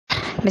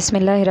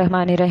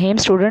बिस्मिल्लाहिर्रहमानिर्रहीम।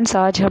 स्टूडेंट्स,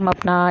 आज हम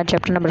अपना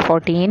चैप्टर नंबर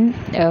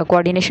 14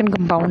 कोऑर्डिनेशन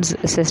कंपाउंड्स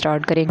से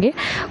स्टार्ट करेंगे।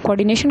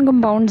 कोऑर्डिनेशन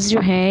कंपाउंड्स जो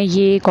हैं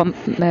ये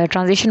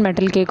ट्रांजिशन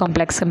मेटल के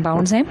कॉम्प्लेक्स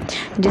कंपाउंड्स हैं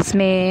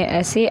जिसमें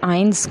ऐसे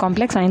आयंस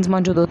कॉम्प्लेक्स आयंस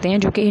मौजूद होते हैं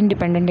जो कि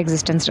इंडिपेंडेंट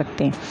एग्जिस्टेंस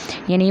रखते हैं,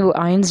 यानी वो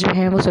आयंस जो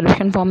हैं वो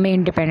सॉल्यूशन फॉर्म में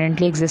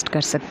इंडिपेंडेंटली एग्जिस्ट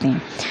कर सकते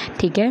हैं।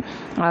 ठीक है,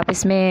 आप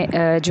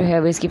इसमें जो है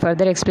वो इसकी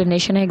फर्दर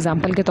एक्सप्लेनेशन है।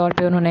 एग्जांपल के तौर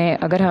पे उन्होंने,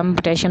 अगर हम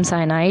पोटेशियम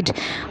साइनाइड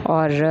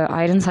और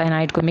आयरन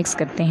साइनाइड को मिक्स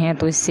करते हैं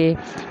तो इससे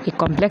एक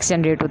कॉम्प्लेक्स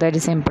जनरेट होता है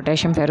जिसे हम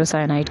पोटेशियम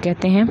फेरोसाइनाइड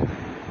कहते हैं।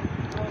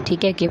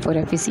 ठीक है,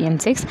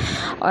 K4FeCN6।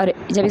 और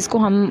जब इसको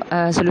हम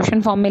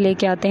सॉल्यूशन फॉर्म में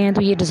लेके आते हैं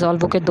तो ये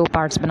डिसॉल्व होकर दो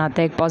पार्ट्स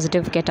बनाता है, एक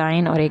पॉजिटिव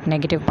कैटाइन और एक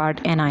नेगेटिव पार्ट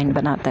एनाइन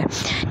बनाता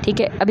है। ठीक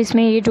है, अब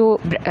इसमें ये जो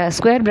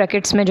स्क्वायर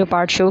ब्रैकेट्स में जो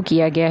पार्ट शो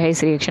किया गया है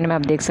इस रिएक्शन में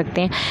आप देख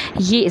सकते हैं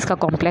ये इसका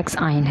कॉम्प्लेक्स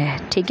आयन है।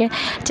 ठीक है,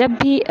 जब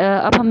भी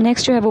अब हम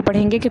नेक्स्ट जो है वो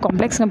पढ़ेंगे कि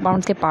कॉम्प्लेक्स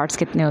कंपाउंड्स के पार्ट्स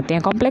कितने होते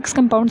हैं। कॉम्प्लेक्स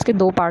कंपाउंड्स के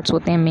दो पार्ट्स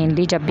होते हैं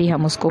मेनली। जब भी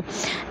हम उसको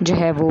जो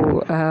है वो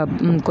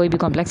कोई भी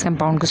कॉम्प्लेक्स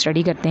कंपाउंड को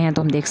स्टडी करते हैं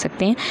तो हम देख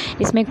सकते हैं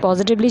इसमें एक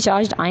पॉजिटिवली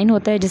चार्ज आयन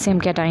होता है जिसे हम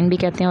कैटाइन भी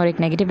कहते हैं और एक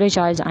नेगेटिवली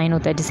चार्ज आयन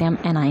होता है जिसे हम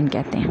एनाइन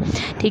कहते हैं।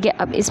 ठीक है,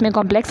 अब इसमें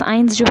कॉम्प्लेक्स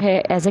आयंस जो है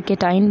एज ए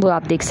कैटाइन वो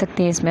आप देख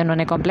सकते हैं। इसमें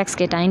उन्होंने कॉम्प्लेक्स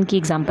कैटाइन की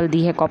एग्जांपल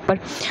दी है, कॉपर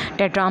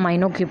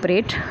टेट्रामाइनो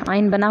क्यूपरेट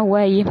आयन बना हुआ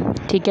है ये।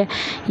 ठीक है,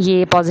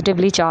 ये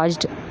पॉजिटिवली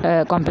चार्ज्ड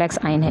कॉम्प्लेक्स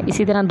आयन है।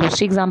 इसी तरह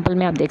दूसरी एग्जांपल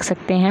में आप देख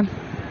सकते हैं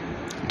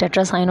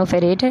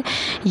टेट्रासाइनोफेरेट है,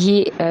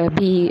 ये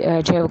भी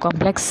जो है वो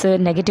complex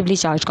negatively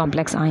charge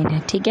complex ion है।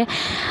 ठीक है,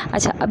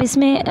 अच्छा अब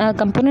इसमें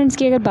कंपोनेंट्स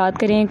की अगर बात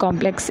करें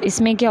कॉम्प्लेक्स,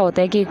 इसमें क्या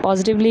होता है कि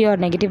पॉजिटिवली और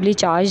नेगेटिवली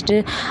चार्ज्ड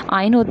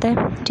आयन होता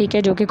है। ठीक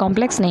है, जो कि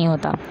कॉम्प्लेक्स नहीं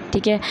होता।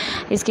 ठीक है,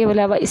 इसके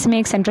अलावा इसमें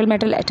एक सेंट्रल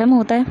मेटल एटम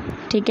होता है।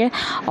 ठीक है,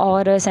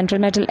 और सेंट्रल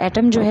मेटल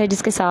एटम जो है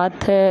जिसके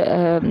साथ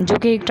जो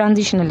कि एक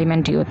ट्रांजिशन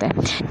एलिमेंट ही होता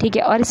है। ठीक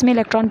है, और इसमें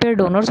इलेक्ट्रॉन पेयर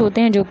डोनर्स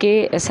होते हैं जो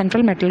कि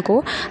सेंट्रल मेटल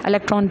को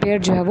इलेक्ट्रॉन पेयर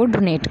जो है वो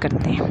डोनेट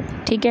करते हैं।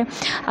 ठीक है,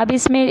 अब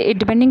इसमें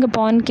डिपेंडिंग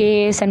अपॉन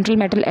के सेंट्रल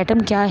मेटल एटम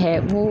क्या है,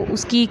 वो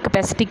उसकी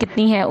कैपेसिटी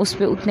कितनी है, उस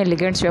पर उतने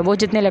लिगेंड्स जो है वो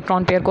जितने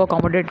इलेक्ट्रॉन पेयर को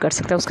अकोमोडेट कर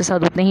सकता है उसके साथ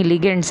उतने ही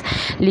लिगेंड्स।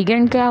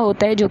 लिगेंड क्या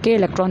होता है, जो कि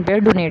इलेक्ट्रॉन पेयर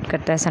डोनेट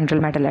करता है सेंट्रल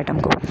मेटल एटम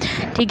को।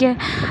 ठीक है,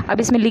 अब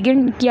इसमें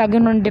लिगेंड की आगे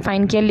उन्होंने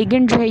डिफाइन किया।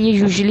 लिगेंड जो है ये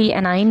यूजुअली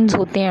एनाइंस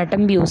होते हैं,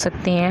 एटम भी हो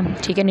सकते हैं।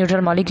 ठीक है,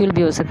 न्यूट्रल मॉलिक्यूल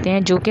भी हो सकते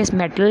हैं जो कि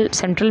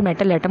सेंट्रल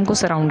मेटल एटम को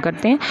सराउंड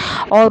करते हैं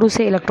और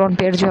उसे इलेक्ट्रॉन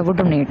पेयर जो है वो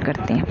डोनेट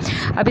करते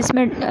हैं। अब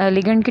इसमें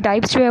लिगेंड की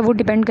टाइप्स जो है वो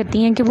डिपेंड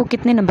करती हैं कि वो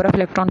कितने number of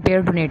electron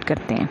pair donate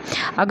करते हैं।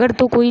 अगर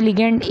तो कोई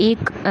लिगेंड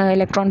एक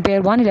electron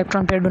pair one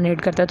electron pair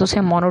donate करता है तो उसे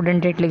हम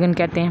मोनोडेंटेट लिगेंड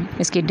कहते हैं।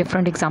 इसकी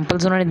डिफरेंट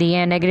एग्जांपल्स उन्होंने दिए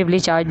हैं। नेगेटिवली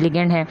चार्ज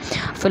लिगेंड है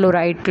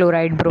fluoride,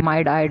 chloride,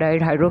 bromide,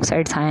 iodide,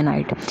 hydroxide,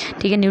 cyanide.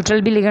 ठीक है,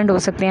 न्यूट्रल भी लिगेंड हो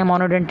सकते हैं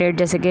मोनोडेंटेट,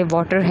 जैसे कि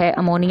वाटर है,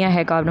 अमोनिया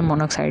है, कार्बन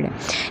मोनोऑक्साइड है।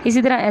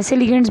 इसी तरह ऐसे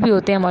लिगेंड्स भी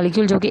होते हैं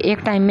मॉलिक्यूल जो कि एक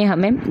टाइम में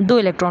हमें दो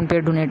इलेक्ट्रॉन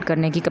पेयर डोनेट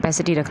करने की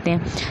कैपेसिटी रखते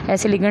हैं।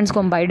 ऐसे लिगेंड्स को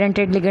हम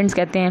बाइडेंटेट लिगेंड्स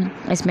कहते हैं।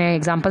 इसमें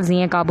एग्जांपल्स दिए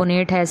हैं,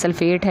 कार्बोनेट है,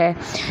 सल्फेट है,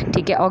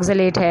 ठीक है,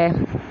 ऑक्सलेट है,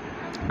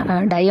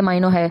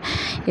 डाईअमाइनो है,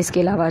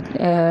 इसके अलावा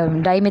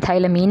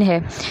डाईमिथाइलअमीन है।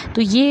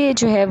 तो ये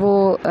जो है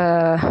वो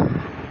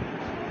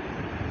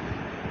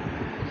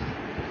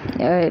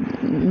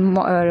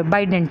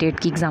बाइडेंटेट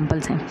की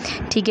एग्जांपल्स हैं।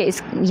 ठीक है,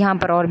 इस यहाँ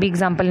पर और भी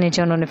एग्जांपल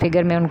नीचे उन्होंने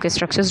फिगर में उनके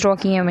स्ट्रक्चर्स ड्रॉ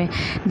किए हमें।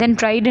 देन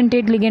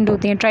ट्राइडेंटेट लिगेंड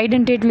होते हैं।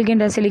 ट्राइडेंटेट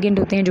लिगेंड ऐसे लिगेंड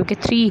होते हैं जो कि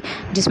 3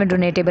 जिसमें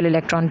डोनेटेबल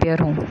इलेक्ट्रॉन पेयर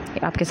हों।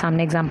 आपके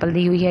सामने एग्जांपल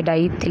दी हुई है,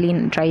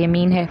 डाईइथिलीन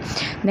ट्राइअमीन है।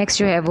 नेक्स्ट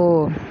जो है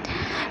वो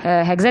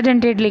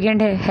हेक्साडेंटेट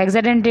लिगेंड है।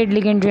 हेक्साडेंटेट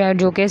लिगेंड जो है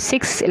जो कि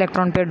 6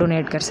 इलेक्ट्रॉन पेयर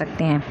डोनेट कर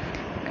सकते हैं।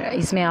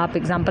 इसमें आप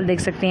एग्जांपल देख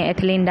सकते हैं,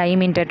 एथिलीन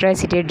डाइमीन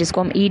टेट्राएसीटेट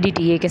जिसको हम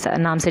EDTA के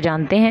नाम से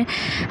जानते हैं।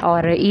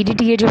 और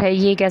EDTA जो है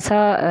ये एक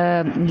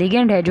ऐसा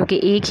लिगेंड है जो कि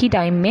एक ही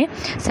टाइम में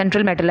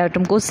सेंट्रल मेटल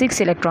एटम को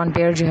 6 इलेक्ट्रॉन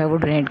पेयर जो है वो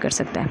डोनेट कर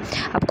सकता है।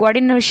 अब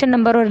कोऑर्डिनेशन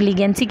नंबर और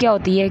लिगेंसी क्या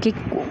होती है कि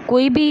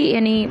कोई भी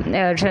यानी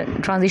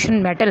ट्रांजिशन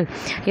मेटल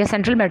या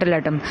सेंट्रल मेटल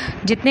एटम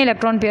जितने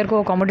इलेक्ट्रॉन पेयर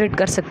को अकोमोडेट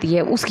कर सकती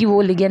है उसकी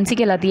वो लिगेंसी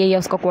कहलाती है या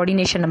उसका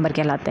कोऑर्डिनेशन नंबर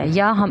कहलाता है।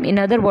 या हम इन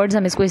अदर वर्ड्स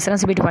हम इसको इस तरह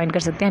से भी डिफाइन कर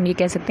सकते हैं। हम ये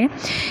कह सकते हैं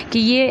कि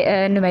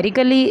ये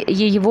न्यूमेरिकली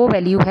ये वो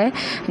वैल्यू है।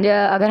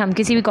 अगर हम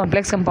किसी भी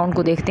कॉम्प्लेक्स कंपाउंड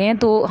को देखते हैं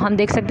तो हम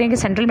देख सकते हैं कि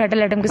सेंट्रल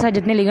मेटल एटम के साथ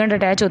जितने लिगेंड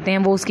अटैच होते हैं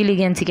वो उसकी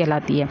लिगेंसी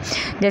कहलाती है।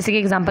 जैसे कि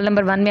एग्जांपल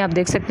नंबर 1 में आप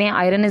देख सकते हैं,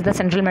 iron is the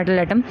central metal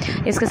atom,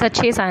 इसके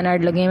साथ 6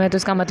 साइनाइड लगे हुए हैं तो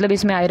इसका मतलब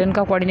इसमें आयरन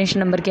का कोऑर्डिनेशन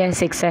नंबर क्या है,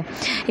 6 है।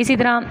 इसी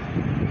तरह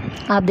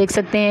आप देख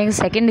सकते हैं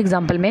सेकंड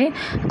एग्जांपल में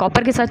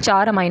कॉपर के साथ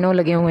 4 अमाइनो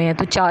लगे हुए हैं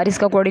तो 4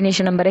 इसका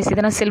कोऑर्डिनेशन नंबर है। इसी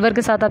तरह सिल्वर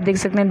के साथ आप देख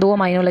सकते हैं 2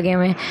 अमाइनो लगे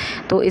हुए हैं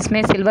तो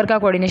इसमें सिल्वर का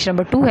कोऑर्डिनेशन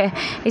नंबर 2 है।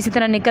 इसी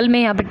तरह निकल में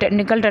यहाँ पे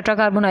निकल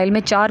टेट्राकार्बोनाइल में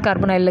 4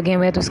 कार्बोनाइल लगे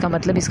हुए हैं तो इसका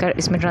मतलब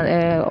इसमें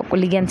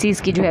लिगेंसी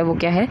इसकी जो है वो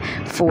क्या है,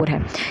 4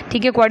 है।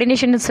 ठीक है,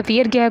 कोऑर्डिनेशन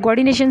स्फीयर क्या है?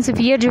 कोऑर्डिनेशन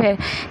स्फीयर जो है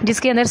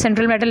जिसके अंदर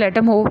सेंट्रल मेटल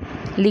एटम हो,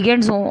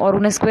 लिगेंड्स हो और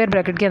उन्हें स्क्वायर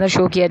ब्रैकेट के अंदर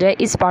शो किया जाए,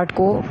 इस पार्ट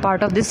को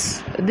part of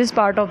this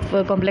part of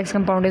complex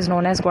compound is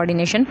known as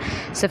coordination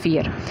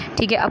sphere.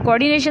 ठीक है, अब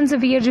कोऑर्डिनेशन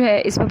सफ़ियर जो है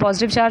इसमें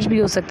पॉजिटिव चार्ज भी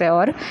हो सकता है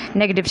और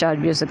नेगेटिव चार्ज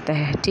भी हो सकता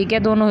है। ठीक है,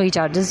 दोनों ही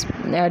charges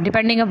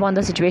depending upon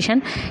the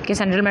situation कि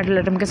सेंट्रल मेटल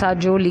एटम के साथ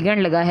जो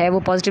लिगेंड लगा है वो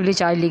पॉजिटिवली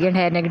चार्ज लिगेंड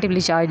है,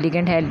 नेगेटिवली चार्ज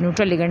लिगेंड है,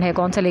 न्यूट्रल लिगेंड है,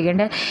 कौन सा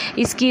लिगेंड है,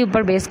 इसके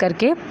ऊपर बेस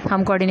करके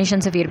हम कोऑर्डिनेशन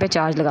सफ़ियर पे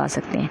चार्ज लगा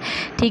सकते हैं।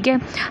 ठीक है,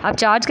 अब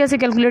चार्ज कैसे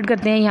कैलकुलेट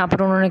करते हैं, यहाँ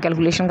पर उन्होंने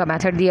कैलकुलेशन का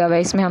मेथड दिया हुआ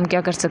है। इसमें हम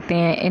क्या कर सकते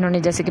हैं, इन्होंने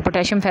जैसे कि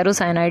पोटेशियम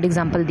फेरोसाइनाइड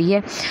एग्जांपल दी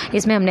है,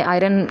 इसमें हमने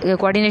आयरन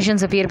कोऑर्डिनेशन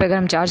सफ़ियर पे अगर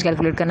हम चार्ज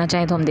कैलकुलेट करना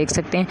चाहें तो हम देख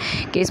सकते हैं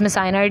कि इसमें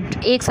साइनाइड,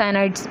 एक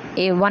साइनाइड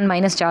 1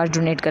 माइनस चार्ज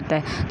डोनेट करता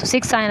है, तो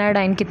 6 साइनाइड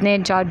आयन कितने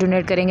चार्ज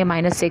डोनेट करेंगे,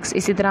 -6।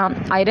 इसी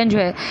तरह आयरन जो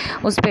है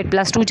उस पर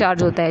 +2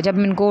 चार्ज होता है। जब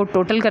हम इनको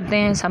टोटल करते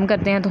हैं, सम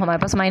करते हैं, तो हमारे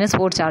पास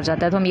 -4 चार्ज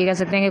आता है। तो हम ये कह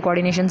सकते हैं कि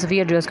कोऑर्डिनेशन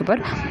सफ़ियर जो है उसके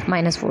ऊपर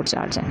 -4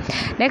 चार्ज है।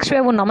 नेक्स्ट जो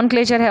है वो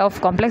नॉमेनक्लेचर है ऑफ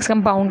कॉम्प्लेक्स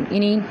कंपाउंड।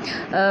 यानी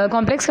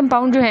कॉम्प्लेक्स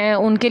कंपाउंड जो हैं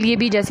उनके लिए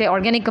भी जैसे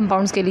ऑर्गेनिक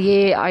कंपाउंड्स के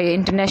लिए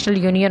international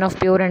union of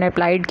pure and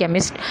applied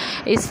chemist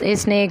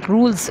इसने एक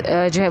रूल्स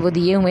जो है वो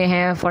दिए हुए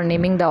हैं for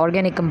naming the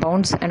organic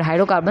compounds and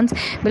hydrocarbons.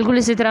 बिल्कुल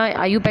इसी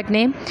तरह IUPAC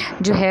ने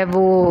जो है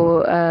वो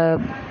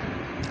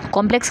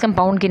कॉम्प्लेक्स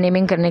कंपाउंड की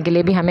नेमिंग करने के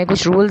लिए भी हमें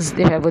कुछ रूल्स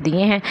जो है वो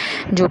दिए हैं,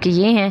 जो कि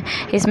ये हैं।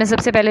 इसमें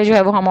सबसे पहले जो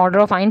है वो हम ऑर्डर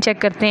ऑफ आइन चेक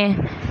करते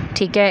हैं।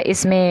 ठीक है,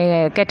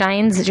 इसमें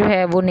कैटाइंस जो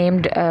है वो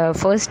named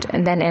first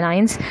and then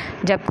anions.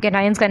 जब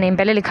कैटाइंस का नेम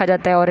पहले लिखा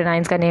जाता है और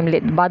एनाइंस का नेम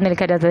बाद में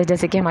लिखा जाता है,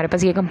 जैसे कि हमारे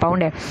पास ये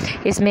कंपाउंड है,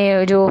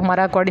 इसमें जो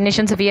हमारा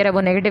कोऑर्डिनेशन सफ़ियर है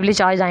वो नेगेटिवली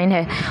चार्ज आइन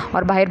है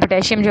और बाहर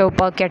पोटेशियम जो है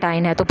ऊपर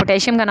कैटाइन है, तो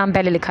पोटेशियम का नाम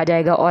पहले लिखा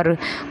जाएगा और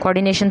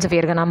कोऑर्डिनेशन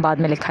सफ़ियर का नाम बाद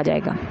में लिखा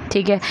जाएगा।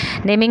 ठीक है,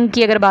 नेमिंग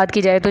की अगर बात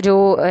की जाए तो जो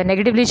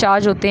नेगेटिवली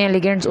चार्ज होते हैं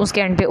लिगेंड्स,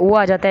 उसके एंड पे O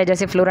आ जाता है।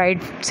 जैसे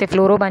फ्लोराइड से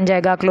फ्लोरो बन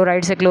जाएगा,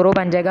 क्लोराइड से क्लोरो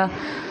बन जाएगा,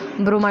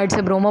 ब्रोमाइड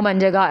से ब्रोमो बन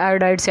जाएगा,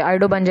 आयोडाइड से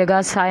आयोडो बन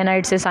जाएगा,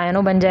 साइनाइड से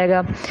साइनो बन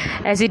जाएगा,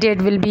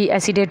 एसीटेट विल बी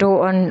एसीटेटो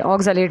और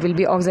ऑक्सलेट विल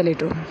बी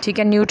ऑक्सलेटो। ठीक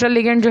है, न्यूट्रल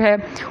लिगेंड जो है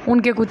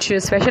उनके कुछ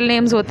स्पेशल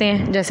नेम्स होते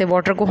हैं, जैसे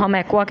वाटर को हम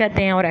एक्वा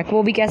कहते हैं और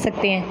एक्वो भी कह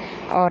सकते हैं,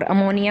 और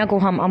अमोनिया को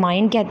हम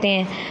अमाइन कहते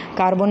हैं,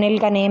 कार्बोनिल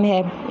का नेम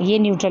है। ये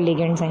न्यूट्रल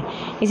लिगेंड्स हैं।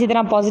 इसी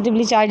तरह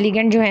पॉजिटिवली चार्ज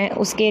लिगेंड जो हैं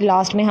उसके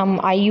लास्ट में हम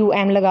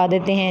IUM लगा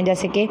देते हैं।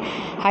 जैसे कि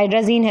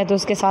हाइड्राजीन है तो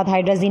उसके साथ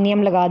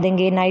हाइड्राजीनियम लगा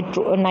देंगे,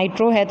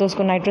 नाइट्रो है तो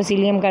उसको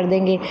नाइट्रोसीलियम कर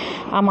देंगे,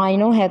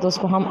 अमाइनो है तो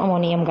उसको हम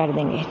अमोनियम कर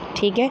देंगे।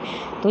 ठीक है,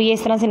 तो ये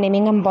इस तरह से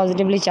नेमिंग हम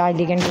पॉजिटिवली चार्ज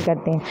लिगेंड की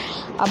करते हैं।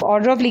 अब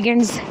ऑर्डर ऑफ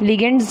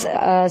लिगेंड्स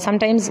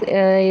समटाइम्स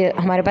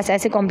हमारे पास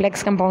ऐसे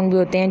कॉम्प्लेक्स कंपाउंड भी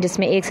होते हैं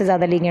जिसमें एक से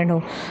ज़्यादा लिगेंड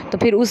हो, तो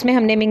फिर उसमें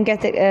हम नेमिंग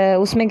कैसे,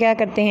 उसमें क्या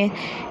करते हैं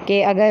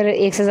कि अगर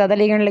एक से ज़्यादा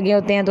लिगेंड लगे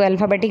होते हैं तो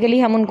अल्फ़ाबेटिकली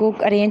हम उनको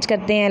अरेंज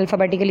करते हैं।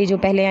 अल्फ़ाबेटिकली जो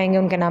पहले आएंगे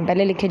उनके नाम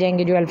पहले लिखे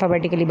जाएंगे, जो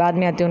अल्फ़ाबेटिकली बाद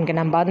में आते हैं उनके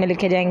नाम बाद में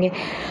लिखे जाएंगे।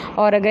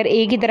 और अगर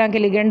एक ही तरह के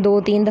लिगेंड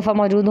 2-3 दफ़ा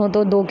मौजूद हों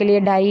तो 2 के लिए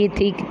डाई,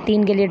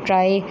 3 के लिए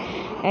ट्राई,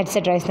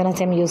 एट्सेट्रा, इस तरह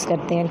से हम यूज़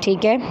करते हैं।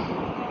 ठीक है,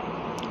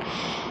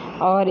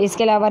 और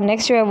इसके अलावा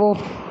नेक्स्ट जो है वो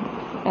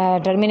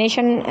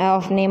termination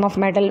of name of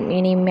metal,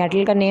 यानी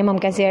मेटल का नेम हम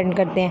कैसे ऐड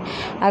करते हैं।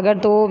 अगर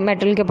तो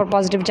मेटल के ऊपर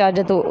पॉजिटिव चार्ज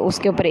है तो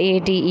उसके ऊपर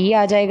ATE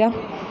आ जाएगा।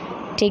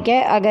 ठीक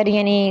है, अगर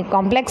यानी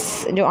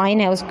कॉम्प्लेक्स जो आयन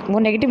है वो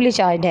नेगेटिवली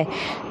चार्ज है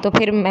तो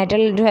फिर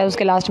मेटल जो है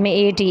उसके लास्ट में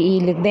ATE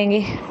लिख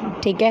देंगे।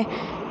 ठीक है,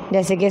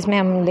 जैसे कि इसमें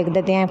हम लिख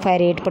देते हैं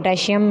फेरेट,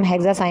 पोटेशियम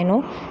हेक्सासाइनो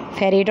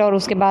फेरेट, और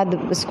उसके बाद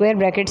स्क्वायर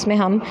ब्रैकेट्स में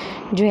हम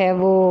जो है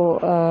वो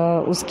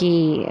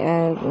उसकी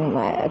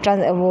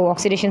वो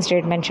ऑक्सीडेशन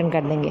स्टेट मेंशन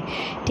कर देंगे।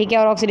 ठीक है,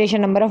 और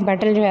ऑक्सीडेशन नंबर ऑफ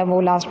मेटल जो है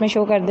वो लास्ट में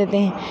शो कर देते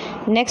हैं।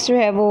 नेक्स्ट जो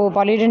है वो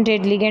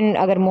पॉलीडेंटेट लिगेंड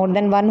अगर मोर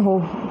देन 1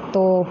 हो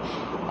तो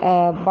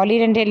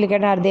पॉलीडेंटेट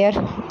लिगेंड आर देयर,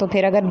 तो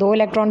फिर अगर 2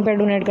 इलेक्ट्रॉन पेयर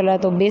डोनेट कर रहा है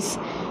तो बिस,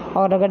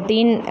 और अगर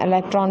 3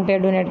 इलेक्ट्रॉन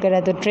पेयर डोनेट कर रहा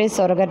है तो ट्रिस,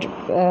 और अगर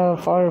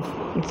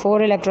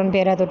 4 इलेक्ट्रॉन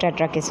पेयर है तो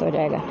टेट्राकिस हो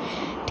जाएगा।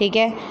 ठीक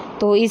है,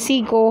 तो इसी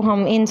को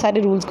हम इन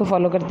सारे रूल्स को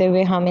फॉलो करते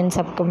हुए हम इन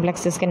सब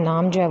कॉम्प्लेक्सेस के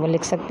नाम जो है वो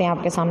लिख सकते हैं।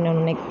 आपके सामने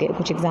उन्होंने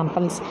कुछ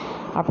एग्जांपल्स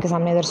आपके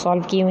सामने इधर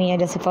सॉल्व की हुई हैं।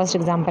 जैसे फर्स्ट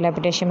एग्जांपल है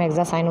पोटेशियम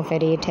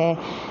हेक्सासाइनोफेरेट है,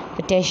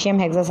 पोटेशियम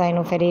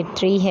हेक्सासाइनोफेरेट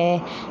 3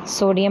 है,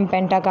 सोडियम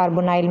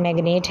पेंटाकार्बोनाइल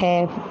मैग्नेट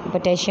है,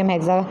 पोटेशियम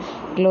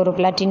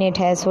हेक्साक्लोरोप्लैटिनेट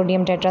है,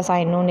 सोडियम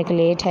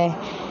टेट्रासाइनोनिकलेट है।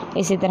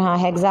 इसी तरह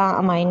हेक्सा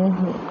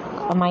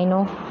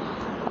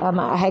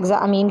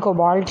अमीन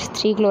कोबाल्ट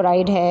 3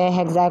 क्लोराइड है,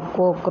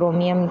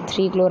 हेक्साकोक्रोमियम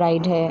 3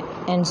 क्लोराइड है,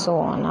 एंड सो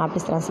ऑन। आप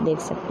इस तरह से देख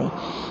सकते हैं।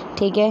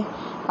 ठीक है,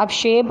 अब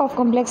शेप ऑफ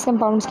कॉम्प्लेक्स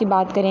कंपाउंड्स की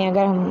बात करें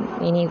अगर हम,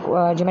 यानी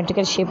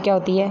ज्योमेट्रिकल शेप क्या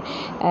होती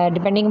है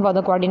depending upon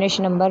the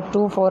coordination number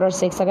 2, 4 और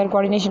 6। अगर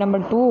कोऑर्डिनेशन नंबर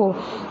 2 हो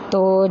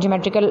तो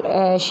ज्योमेट्रिकल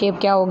शेप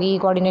क्या होगी,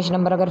 कोऑर्डिनेशन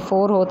नंबर अगर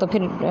 4 हो तो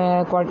फिर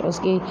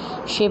उसकी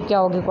शेप क्या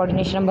होगी,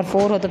 कोऑर्डिनेशन नंबर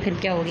 4 हो तो फिर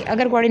क्या होगी।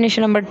 अगर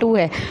कोऑर्डिनेशन नंबर 2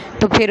 है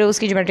तो फिर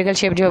उसकी ज्योमेट्रिकल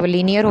शेप जो है वो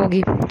लीनियर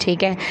होगी।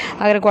 ठीक है,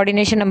 अगर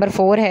कोऑर्डिनेशन नंबर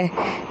 4 है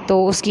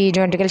तो उसकी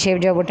ज्योमेट्रिकल शेप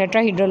जो है वो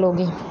टेट्राहीड्रल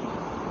होगी,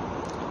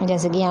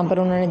 जैसे कि यहाँ पर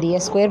उन्होंने दिया।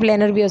 स्क्वायर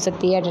प्लेनर भी हो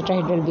सकती है,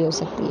 टेट्राहीड्रल भी हो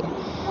सकती है।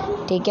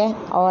 ठीक है।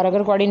 और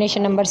अगर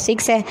कोऑर्डिनेशन नंबर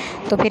 6 है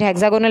तो फिर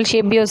हेक्सागोनल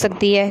शेप भी हो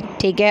सकती है,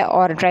 ठीक है,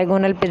 और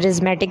trigonal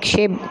prismatic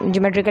shape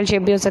geometrical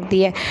shape भी हो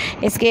सकती है।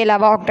 इसके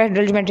अलावा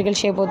ऑक्टाहेड्रल ज्योमेट्रिकल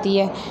शेप होती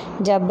है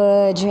जब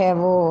जो है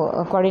वो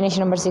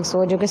कोऑर्डिनेशन नंबर 6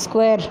 हो, जो कि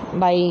स्क्वायर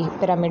बाई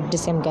पिरामिड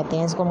जिसे हम कहते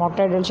हैं। इसको हम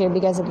ऑक्टाहेड्रल शेप भी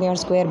कह सकते हैं और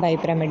स्क्वायर बाई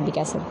पिरामिड भी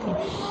कह सकते हैं।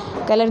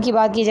 कलर की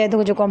बात की जाए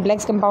तो जो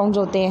कॉम्प्लेक्स कंपाउंड्स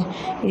होते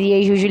हैं ये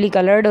यूजुअली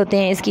कलर्ड होते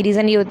हैं। इसकी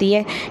रीज़न ये होती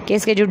है कि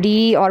इसके जो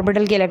डी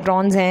ऑर्बिटल के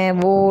इलेक्ट्रॉन्स हैं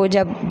वो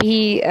जब भी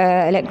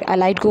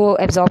लाइट को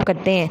एब्जॉर्ब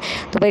करते हैं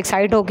तो वो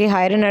एक्साइट होकर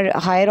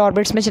हायर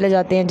ऑर्बिट्स में चले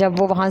जाते हैं। जब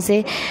वो वहाँ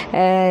से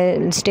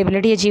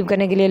स्टेबिलिटी अचीव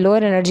करने के लिए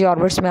लोअर एनर्जी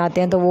ऑर्बिट्स में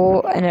आते हैं तो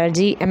वो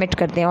एनर्जी एमिट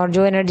करते हैं, और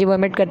जो एनर्जी वो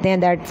एमिट करते हैं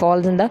that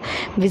falls in the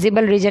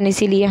visible region.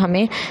 इसीलिए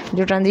हमें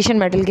जो ट्रांजिशन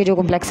मेटल के जो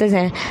कॉम्प्लेक्सेस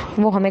हैं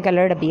वो हमें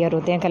कलर्ड अपीयर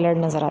होते हैं,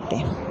 कलर्ड नज़र आते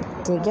हैं,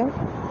 ठीक है।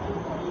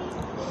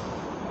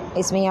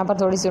 इसमें यहाँ पर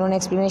थोड़ी सी उन्होंने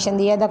एक्सप्लेनेशन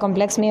दिया है। द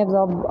कॉम्प्लेक्स में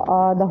absorb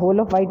the whole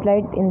of white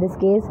light, in this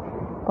case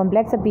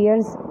complex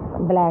appears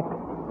black,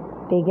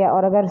 ठीक है।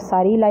 और अगर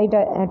सारी लाइट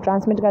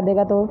ट्रांसमिट कर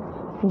देगा तो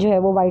जो है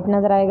वो वाइट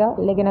नज़र आएगा,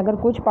 लेकिन अगर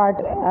कुछ पार्ट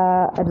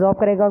एब्जॉर्ब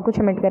करेगा और कुछ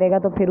एमिट करेगा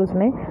तो फिर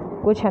उसमें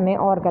कुछ हमें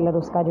और कलर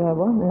उसका जो है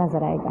वो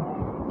नज़र आएगा,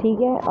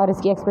 ठीक है। और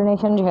इसकी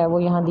एक्सप्लेनेशन जो है वो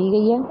यहाँ दी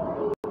गई है।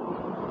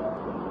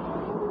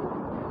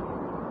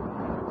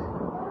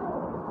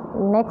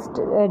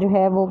 नेक्स्ट जो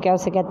है वो क्या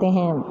उसे कहते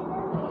हैं,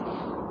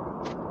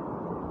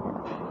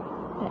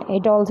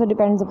 it also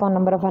depends upon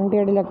number of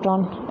unpaired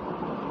electron.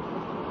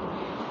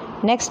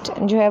 Next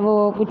जो है वो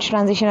कुछ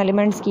ट्रांजिशन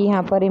एलिमेंट्स की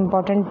यहाँ पर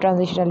इंपॉर्टेंट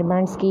ट्रांजिशन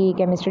एलिमेंट्स की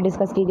केमिस्ट्री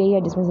डिस्कस की गई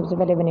है, जिसमें सबसे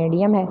पहले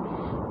वेनेडियम है,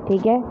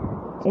 ठीक है।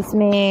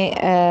 इसमें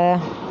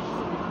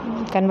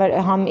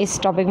हम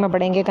इस टॉपिक में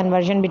पढ़ेंगे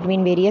conversion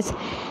between various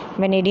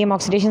vanadium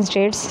oxidation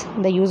states,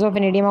 the use of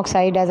vanadium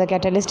oxide as a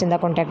catalyst in the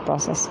contact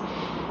process,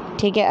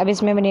 ठीक है। अब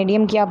इसमें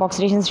वेनेडियम की आप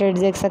ऑक्सीडेशन स्टेट्स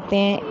देख सकते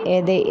हैं।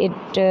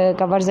 It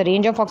covers the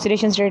range of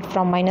oxidation state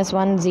from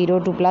 -1 0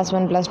 to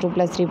 +1 +2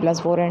 +3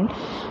 +4 and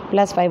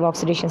 +5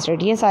 oxidation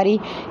state. ये सारी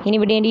यानी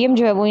वेनेडियम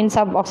जो है वो इन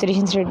सब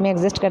ऑक्सीडेशन स्टेट में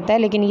एग्जिस्ट करता है,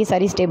 लेकिन ये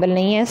सारी स्टेबल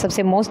नहीं है।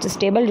 सबसे मोस्ट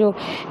स्टेबल जो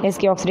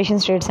इसके ऑक्सीडेशन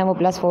स्टेट्स हैं वो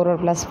 +4 और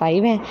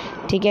 +5 हैं,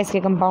 ठीक है। इसके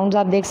कंपाउंड्स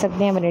आप देख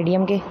सकते हैं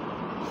वेनेडियम के,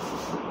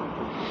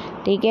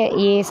 ठीक है।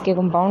 ये इसके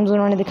कंपाउंड्स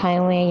उन्होंने दिखाए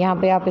हुए हैं। यहाँ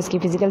पे आप इसकी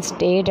physical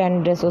state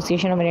and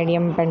association of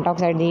vanadium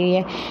pentoxide दी गई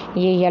है।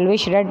 ये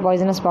येलोइश रेड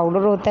पॉइजनस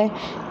पाउडर होता है,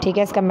 ठीक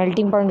है। इसका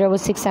मेल्टिंग पॉइंट जो है वो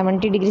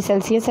 670 डिग्री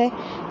सेल्सियस है,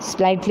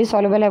 स्लाइटली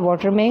सॉल्युबल है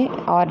वाटर में,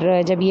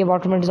 और जब ये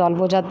वाटर में डिज़ोल्व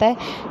हो जाता है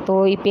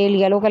तो ये पेल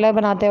येलो कलर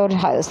बनाता है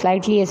और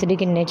स्लाइटली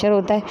एसिडिक इन नेचर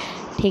होता है,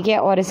 ठीक है।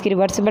 और इसकी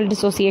रिवर्सिबल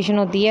डिसोसिएशन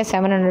होती है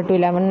 700 to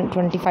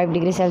 1125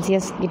 डिग्री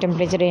सेल्सियस की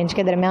टेम्परेचर रेंज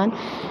के दरमियान,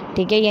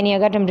 ठीक है। यानी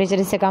अगर टेम्परेचर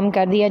इससे कम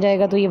कर दिया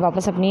जाएगा तो ये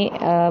वापस अपनी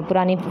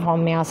पुरानी फॉर्म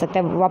में आ सकता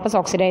है, वापस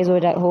ऑक्सीडाइज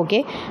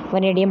होके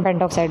वेनेडियम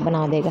पेंटॉक्साइड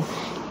बना देगा,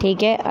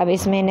 ठीक है। अब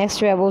इसमें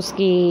नेक्स्ट जो है वो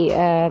उसकी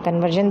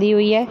कन्वर्जन दी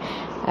हुई है।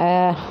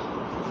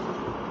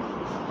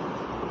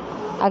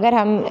 अगर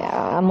हम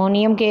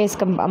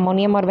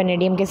अमोनियम और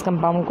वेनेडियम के इस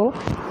कंपाउंड को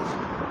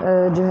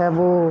जो है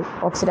वो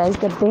ऑक्सीडाइज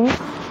करते हैं,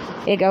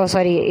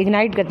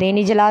 इग्नाइट करते हैं,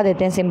 यानी जला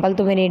देते हैं सिंपल,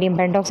 तो वेनेडियम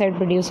पेंटॉक्साइड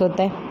प्रोड्यूस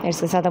होता है।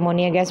 इसके साथ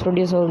अमोनिया गैस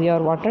प्रोड्यूस होगी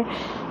और वाटर।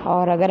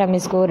 और अगर हम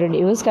इसको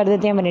रिड्यूस कर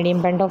देते हैं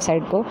वेनेडियम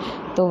पेंटॉक्साइड को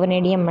तो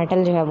वेनेडियम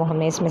मेटल जो है वो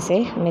हमें इसमें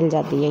से मिल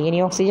जाती है,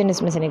 यानी ऑक्सीजन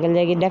इसमें से निकल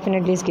जाएगी,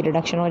 डेफिनेटली इसकी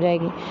रिडक्शन हो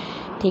जाएगी,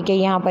 ठीक है।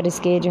 यहाँ पर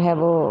इसके जो है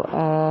वो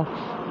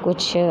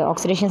कुछ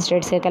ऑक्सीडेशन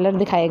स्टेट्स के कलर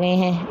दिखाए गए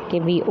हैं कि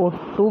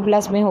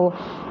VO2+ में हो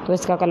तो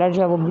इसका कलर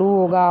जो है वो ब्लू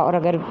होगा, और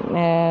अगर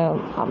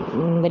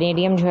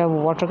वेनेडियम जो है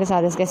वो वाटर के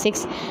साथ इसके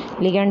 6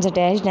 लिगेंड्स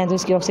अटैच्ड हैं तो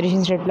इसकी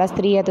ऑक्सीडेशन स्टेट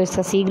 +3 है, तो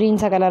इसका सी ग्रीन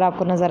सा कलर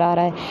आपको नज़र आ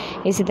रहा है।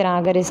 इसी तरह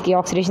अगर इसकी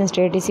ऑक्सीडेशन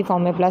स्टेट इसी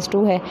फॉर्म में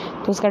 +2 है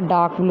तो उसका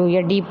डार्क ब्लू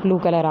या डीप ब्लू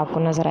कलर आपको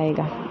नज़र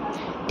आएगा,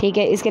 ठीक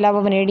है। इसके अलावा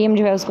वेनेडियम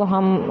जो है उसको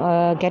हम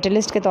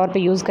कैटलिस्ट के तौर पे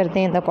यूज़ करते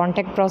हैं द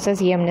कॉन्टैक्ट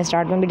प्रोसेस, ये हमने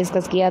स्टार्ट में भी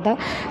डिस्कस किया था।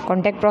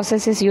 Contact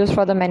process is use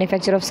for the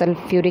manufacture of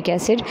sulphuric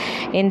acid.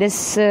 In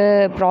this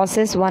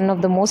process one of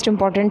the most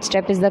important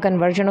step is the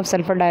conversion of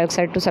sulphur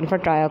dioxide two sulphur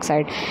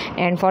trioxide,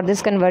 and for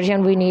this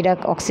conversion we need a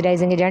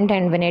oxidising agent,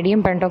 and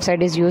vanadium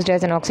pentoxide is used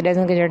as an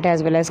oxidising agent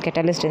as well as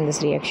catalyst in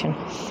this reaction,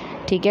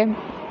 ठीक है।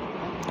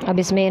 अब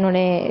इसमें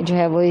इन्होंने जो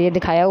है वो ये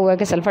दिखाया हुआ है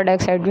कि सल्फर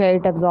डाइऑक्साइड जो है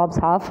it absorbs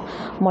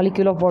half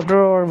molecule of water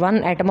और 1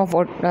 atom of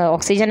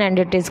oxygen and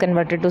it is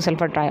converted two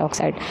sulphur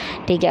trioxide,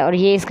 ठीक है। और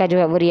ये इसका जो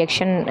है वो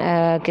रिएक्शन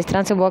किस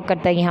तरह से वर्क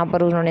करता है यहाँ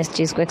पर उन्होंने इस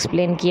चीज़ को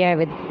एक्सप्लेन किया है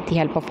with the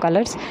help of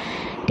colours,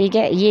 ठीक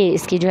है। ये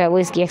इसकी जो है वो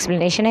इसकी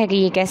एक्सप्लेनेशन है कि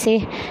ये कैसे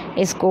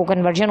इसको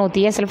कन्वर्जन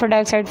होती है। Sulphur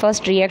dioxide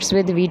first reacts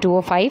with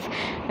V2O5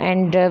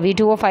 and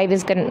V2O5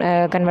 is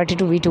converted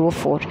to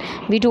V2O4.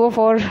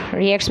 V2O4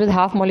 reacts with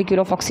half molecule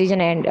of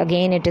oxygen and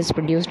again it is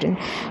produced in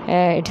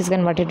it is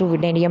converted to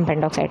vanadium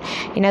pentoxide.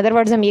 In other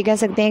words हम ये कह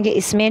सकते हैं कि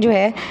इसमें जो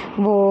है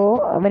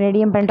वो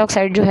वेनेडियम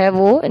पेंटॉक्साइड जो है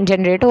वो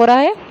जनरेट हो रहा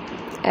है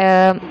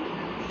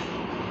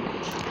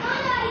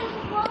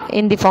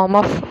in the form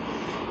of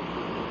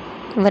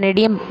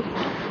vanadium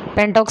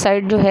paint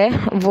oxide जो है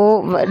वो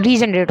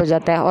रीजनरेट हो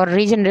जाता है, और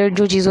रीजनरेट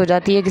जो चीज़ हो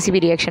जाती है किसी भी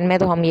रिएक्शन में,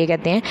 तो हम ये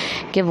कहते हैं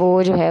कि वो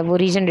जो है वो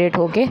रीजनरेट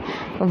होके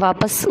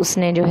वापस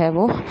उसने जो है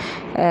वो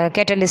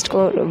कैटलिस्ट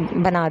को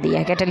बना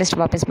दिया, कैटलिस्ट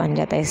वापस बन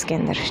जाता है इसके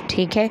अंदर।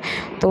 ठीक है,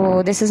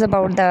 तो this is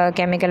about the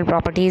chemical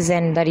properties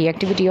and the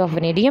reactivity of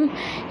vanadium.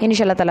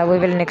 इंशाल्लाह ताला we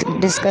will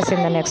discuss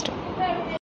in the next